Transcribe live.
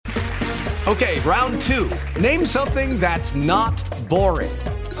Okay, round two. Name something that's not boring.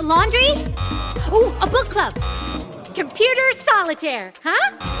 A laundry? Ooh, a book club. Computer solitaire,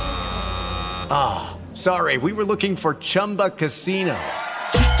 huh? Ah, sorry, we were looking for Chumba Casino.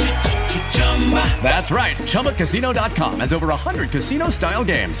 That's right, ChumbaCasino.com has over 100 casino-style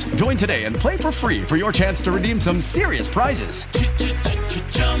games. Join today and play for free for your chance to redeem some serious prizes.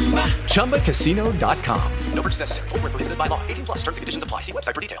 ChumbaCasino.com. No purchase necessary. Void where prohibited by law. 18 plus terms and conditions apply. See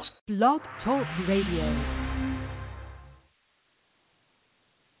website for details. Blog Talk Radio.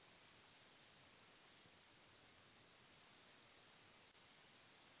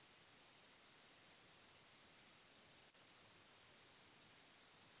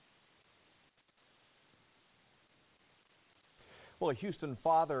 Well, a Houston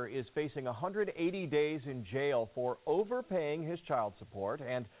father is facing 180 days in jail for overpaying his child support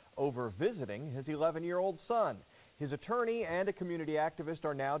and over-visiting his 11-year-old son. His attorney and a community activist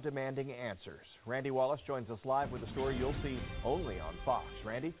are now demanding answers. Randy Wallace joins us live with a story you'll see only on Fox.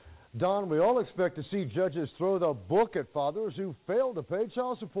 Randy? Don, we all expect to see judges throw the book at fathers who fail to pay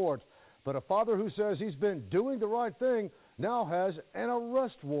child support. But a father who says he's been doing the right thing now has an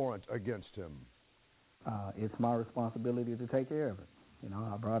arrest warrant against him. It's my responsibility to take care of it. You know,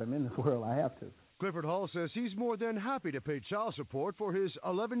 I brought him in this world. I have to. Clifford Hall says he's more than happy to pay child support for his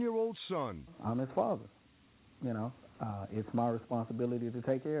 11-year-old son. I'm his father. You know, it's my responsibility to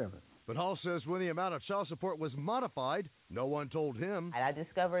take care of it. But Hall says when the amount of child support was modified, no one told him. I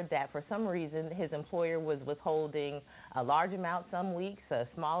discovered that for some reason his employer was withholding a large amount some weeks, a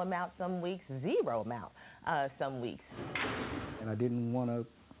small amount some weeks, zero amount some weeks. And I didn't want to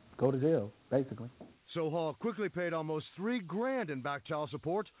go to jail, basically. So Hall quickly paid almost $3,000 in back child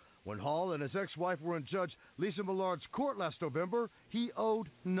support. When Hall and his ex-wife were in Judge Lisa Millard's court last November, he owed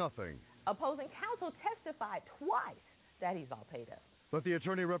nothing. Opposing counsel testified twice that he's all paid up. But the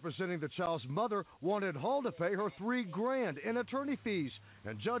attorney representing the child's mother wanted Hall to pay her $3,000 in attorney fees,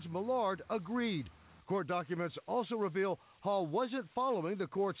 and Judge Millard agreed. Court documents also reveal Hall wasn't following the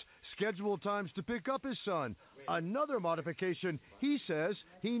court's scheduled times to pick up his son, another modification he says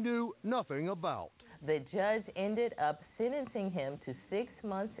he knew nothing about. The judge ended up sentencing him to 6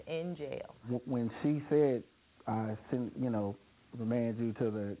 months in jail. When she said, I remand you to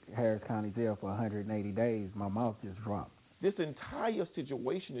the Harris County Jail for 180 days, my mouth just dropped. This entire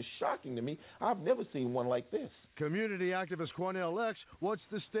situation is shocking to me. I've never seen one like this. Community activist Quanell X wants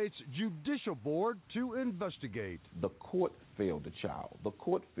the state's judicial board to investigate. The court failed the child. The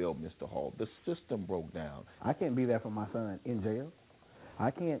court failed Mr. Hall. The system broke down. I can't be there for my son in jail. I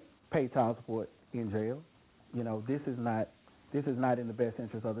can't pay child support in jail. You know, this is not in the best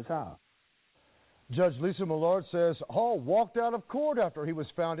interest of the child. Judge Lisa Millard says Hall walked out of court after he was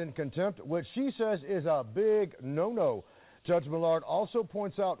found in contempt, which she says is a big no-no. Judge Millard also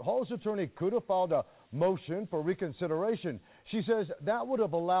points out Hall's attorney could have filed a motion for reconsideration. She says that would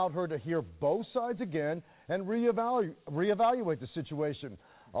have allowed her to hear both sides again and reevaluate the situation.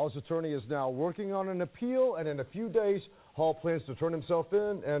 Hall's attorney is now working on an appeal, and in a few days, Hall plans to turn himself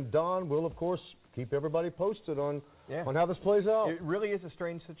in, and Don will, of course, keep everybody posted on how this plays out. It really is a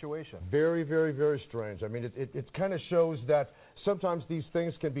strange situation. Very, very, very strange. I mean, it kind of shows that sometimes these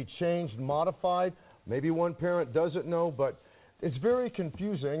things can be changed, modified. Maybe one parent doesn't know, but it's very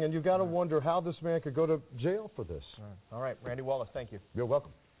confusing, and you've got to wonder how this man could go to jail for this. All right, Randy Wallace, thank you. You're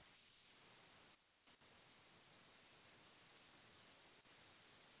welcome.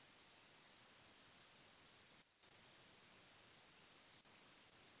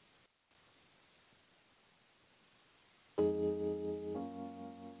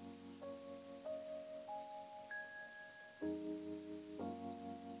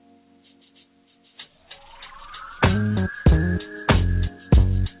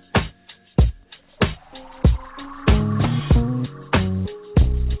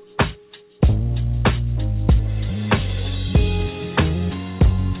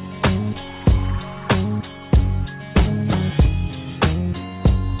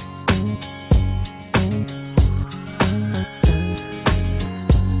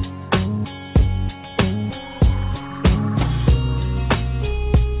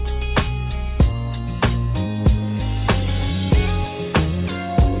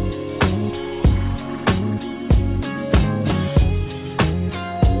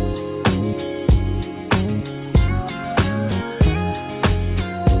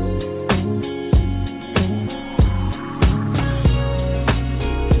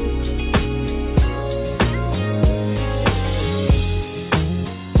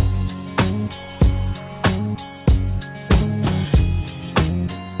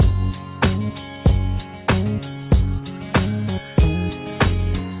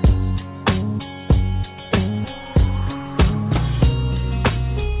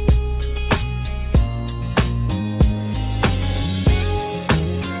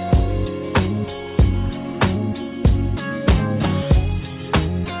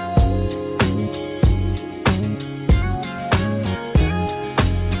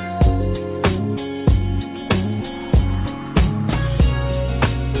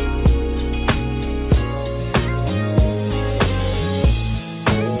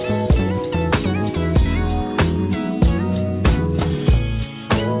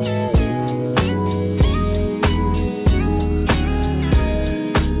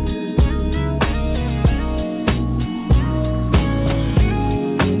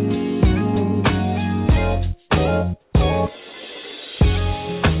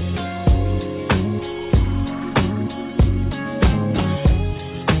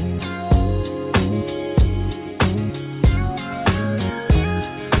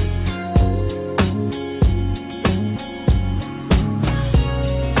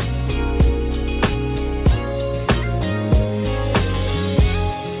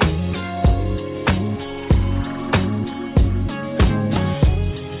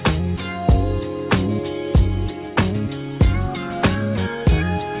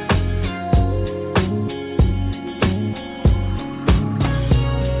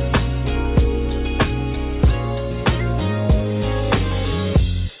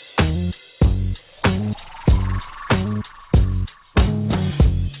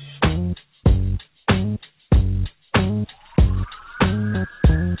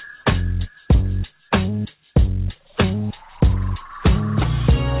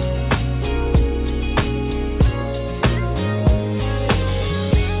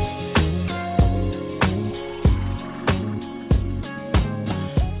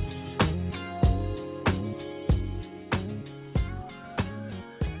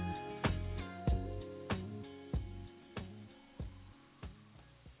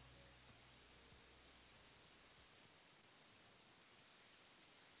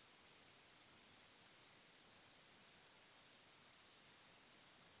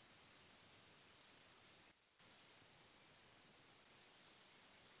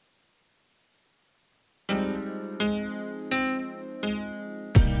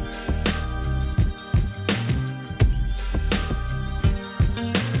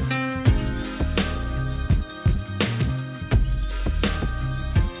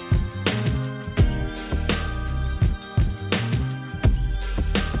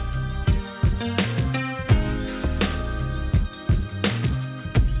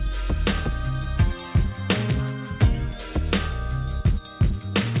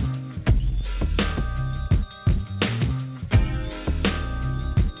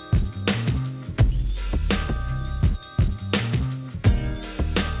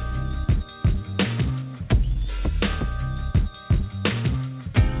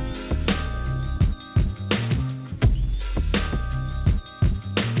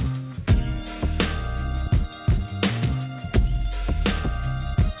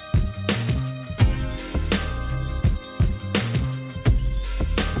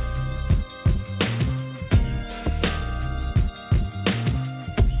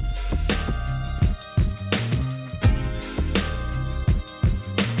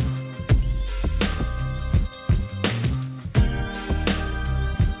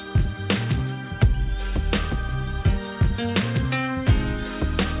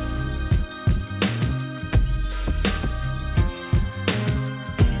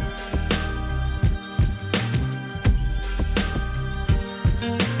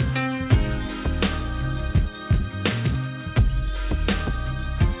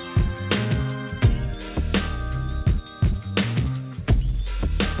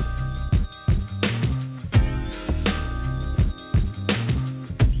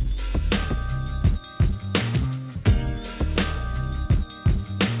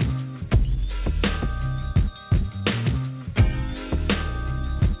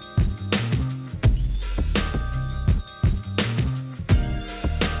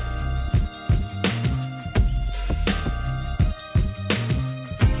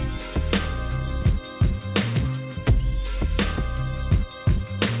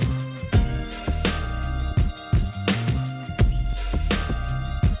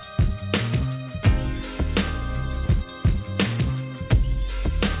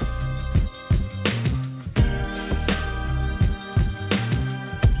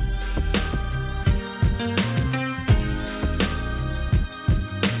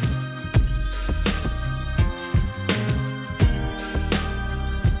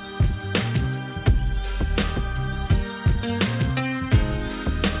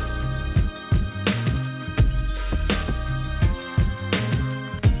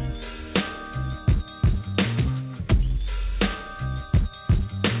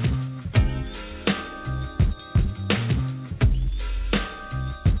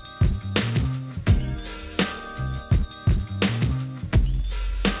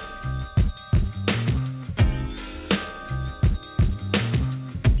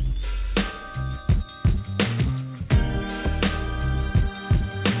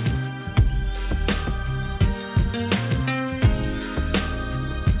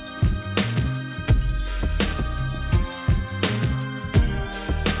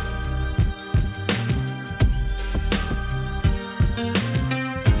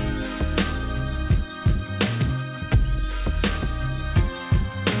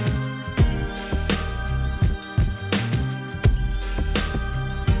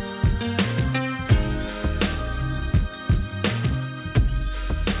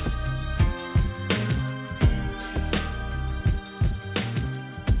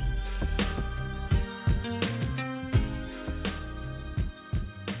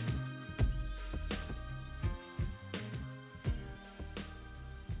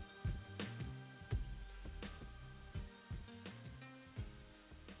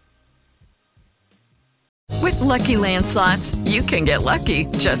 Lucky Land Slots, you can get lucky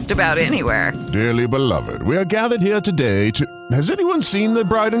just about anywhere. Dearly beloved, we are gathered here today to... Has anyone seen the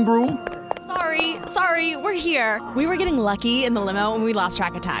bride and groom? Sorry, we're here. We were getting lucky in the limo and we lost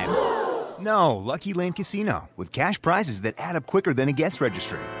track of time. No, Lucky Land Casino, with cash prizes that add up quicker than a guest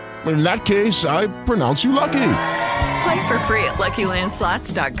registry. In that case, I pronounce you lucky. Play for free at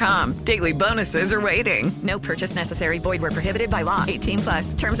LuckyLandSlots.com. Daily bonuses are waiting. No purchase necessary. Void where prohibited by law.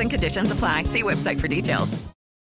 18+. Terms and conditions apply. See website for details.